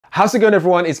How's it going,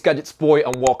 everyone? It's GadgetsBoy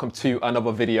and welcome to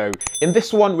another video. In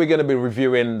this one, we're going to be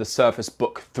reviewing the Surface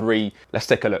Book 3. Let's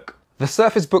take a look. The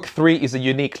Surface Book 3 is a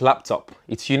unique laptop.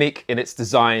 It's unique in its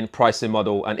design, pricing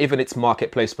model, and even its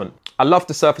market placement. I love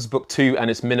the Surface Book 2 and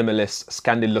its minimalist,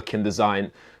 Scandi-looking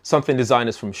design, something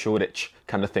designers from Shoreditch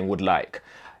kind of thing would like.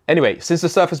 Anyway, since the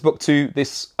Surface Book 2,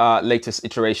 this latest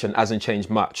iteration hasn't changed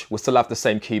much. We still have the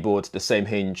same keyboard, the same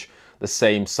hinge, the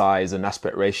same size and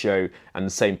aspect ratio, and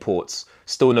the same ports.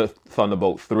 Still no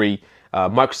Thunderbolt 3.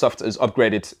 Microsoft has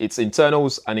upgraded its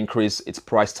internals and increased its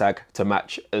price tag to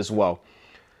match as well.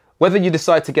 Whether you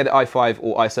decide to get the i5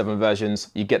 or i7 versions,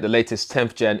 you get the latest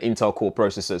 10th gen Intel Core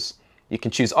processors. You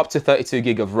can choose up to 32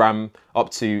 gig of RAM,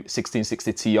 up to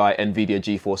 1660 Ti NVIDIA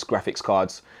GeForce graphics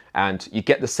cards, and you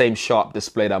get the same sharp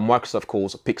display that Microsoft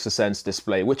calls PixelSense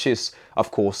Display, which is,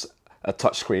 of course, a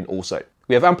touchscreen also.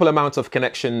 We have ample amount of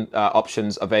connection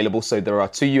options available, so there are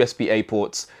two USB-A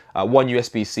ports, one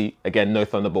USB-C, again no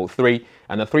Thunderbolt 3,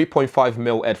 and a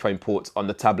 3.5mm headphone port on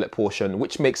the tablet portion,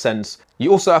 which makes sense.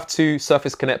 You also have two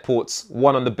Surface Connect ports,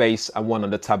 one on the base and one on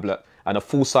the tablet, and a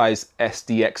full-size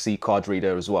SDXC card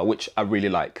reader as well, which I really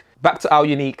like. Back to how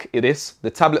unique it is,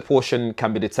 the tablet portion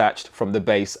can be detached from the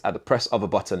base at the press of a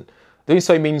button. Doing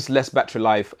so means less battery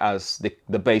life, as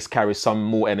the base carries some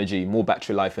more energy, more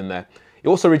battery life in there. It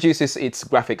also reduces its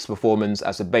graphics performance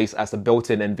as the base has the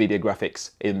built-in NVIDIA graphics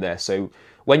in there. So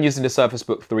when using the Surface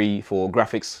Book 3 for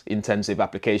graphics intensive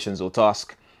applications or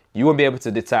tasks, you won't be able to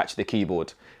detach the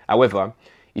keyboard. However,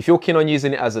 if you're keen on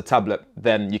using it as a tablet,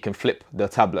 then you can flip the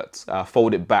tablet,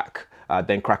 fold it back,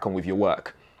 then crack on with your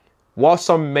work. While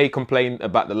some may complain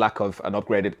about the lack of an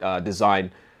upgraded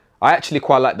design, I actually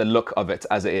quite like the look of it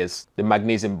as it is. The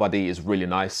magnesium body is really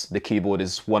nice. The keyboard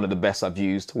is one of the best I've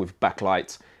used, with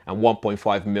backlight and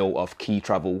 1.5mm of key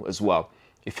travel as well.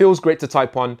 It feels great to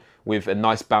type on with a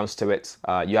nice bounce to it.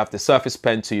 You have the Surface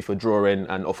Pen 2 for drawing,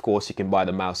 and of course you can buy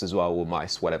the mouse as well, or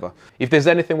mice, whatever. If there's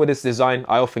anything with this design,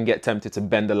 I often get tempted to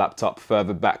bend the laptop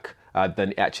further back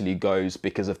than it actually goes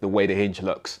because of the way the hinge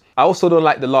looks. I also don't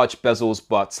like the large bezels,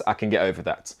 but I can get over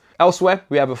that. Elsewhere,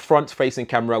 we have a front-facing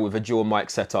camera with a dual mic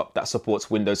setup that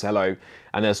supports Windows Hello,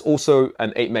 and there's also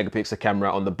an 8-megapixel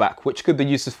camera on the back, which could be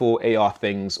used for AR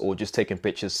things or just taking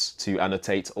pictures to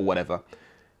annotate or whatever.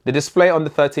 The display on the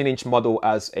 13-inch model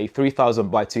has a 3000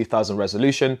 by 2000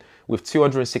 resolution with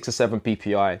 267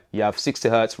 ppi. You have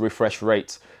 60Hz refresh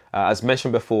rate, as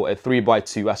mentioned before, a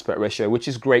 3:2 aspect ratio, which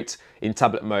is great in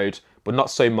tablet mode, but not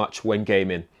so much when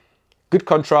gaming. Good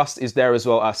contrast is there as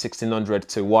well at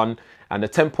 1600:1, and a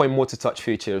 10-point multi-touch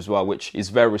feature as well, which is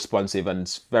very responsive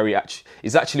and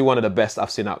is actually one of the best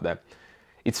I've seen out there.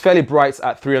 It's fairly bright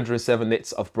at 307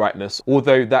 nits of brightness,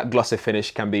 although that glossy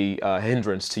finish can be a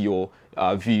hindrance to your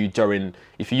view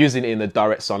if you're using it in the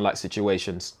direct sunlight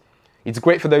situations. It's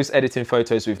great for those editing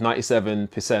photos with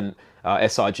 97%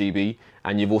 sRGB,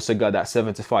 and you've also got that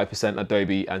 75%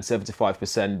 Adobe and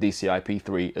 75%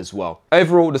 DCI-P3 as well.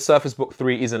 Overall, the Surface Book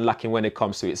 3 isn't lacking when it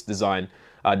comes to its design.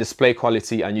 Display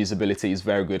quality and usability is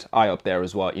very good, high up there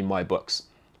as well in my books.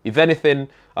 If anything,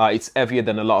 it's heavier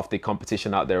than a lot of the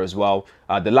competition out there as well.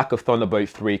 The lack of Thunderbolt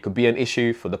 3 could be an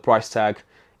issue for the price tag.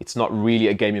 It's not really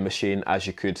a gaming machine, as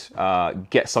you could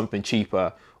get something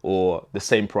cheaper or the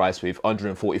same price with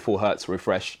 144Hz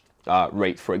refresh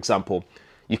rate, for example.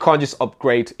 You can't just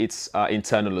upgrade its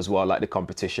internal as well like the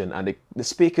competition, and the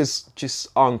speakers just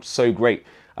aren't so great.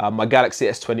 My Galaxy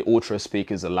S20 Ultra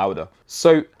speakers are louder.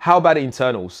 So how about the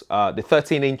internals? The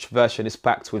 13-inch version is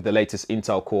packed with the latest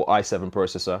Intel Core i7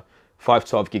 processor,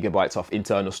 512GB of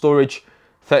internal storage,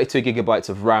 32GB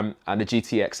of RAM, and the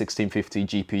GTX 1650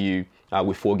 GPU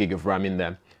with 4GB of RAM in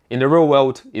there. In the real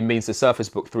world, it means the Surface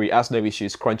Book 3 has no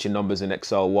issues crunching numbers in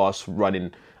Excel whilst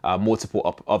running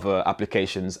multiple other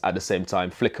applications at the same time,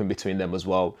 flicking between them as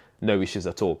well, no issues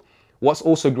at all. What's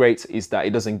also great is that it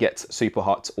doesn't get super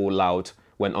hot or loud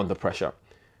when under pressure.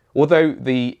 Although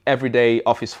the everyday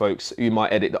office folks who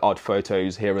might edit the odd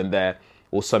photos here and there,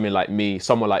 or someone like me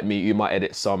who might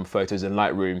edit some photos in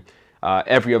Lightroom,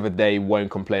 every other day won't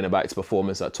complain about its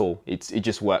performance at all. It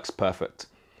just works perfect.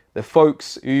 The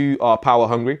folks who are power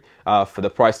hungry for the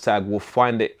price tag will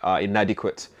find it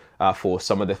inadequate for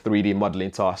some of the 3D modeling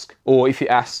tasks. Or if you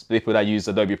ask people that use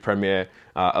Adobe Premiere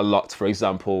a lot, for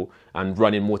example, and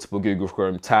running multiple Google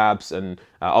Chrome tabs and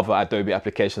other Adobe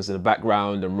applications in the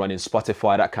background and running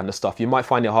Spotify, that kind of stuff, you might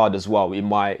find it hard as well. You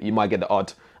might get the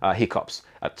odd hiccups,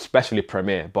 especially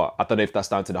Premiere, but I don't know if that's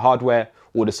down to the hardware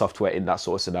or the software in that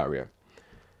sort of scenario.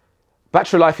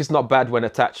 Battery life is not bad when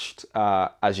attached,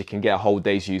 as you can get a whole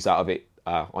day's use out of it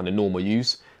on a normal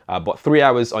use, but 3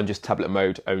 hours on just tablet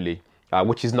mode only,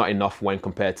 which is not enough when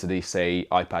compared to the, say,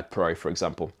 iPad Pro, for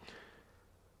example.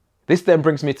 This then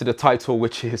brings me to the title,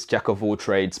 which is Jack of all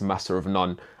trades, master of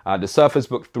none. The Surface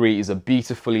Book 3 is a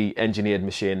beautifully engineered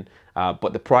machine,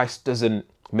 but the price doesn't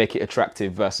make it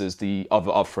attractive versus the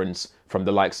other offerings from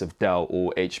the likes of Dell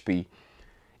or HP.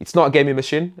 It's not a gaming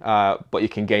machine, but you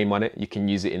can game on it. You can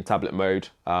use it in tablet mode,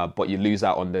 but you lose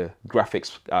out on the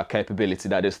graphics capability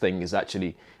that this thing is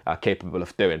actually capable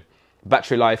of doing.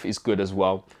 Battery life is good as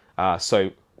well.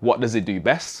 So what does it do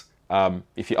best?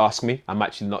 If you ask me, I'm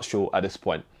actually not sure at this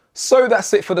point. So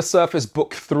that's it for the Surface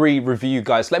Book 3 review,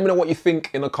 guys. Let me know what you think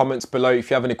in the comments below. If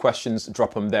you have any questions,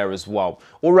 drop them there as well.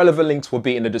 All relevant links will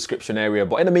be in the description area.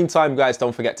 But in the meantime, guys,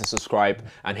 don't forget to subscribe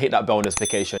and hit that bell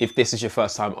notification if this is your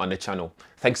first time on the channel.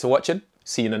 Thanks for watching.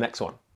 See you in the next one.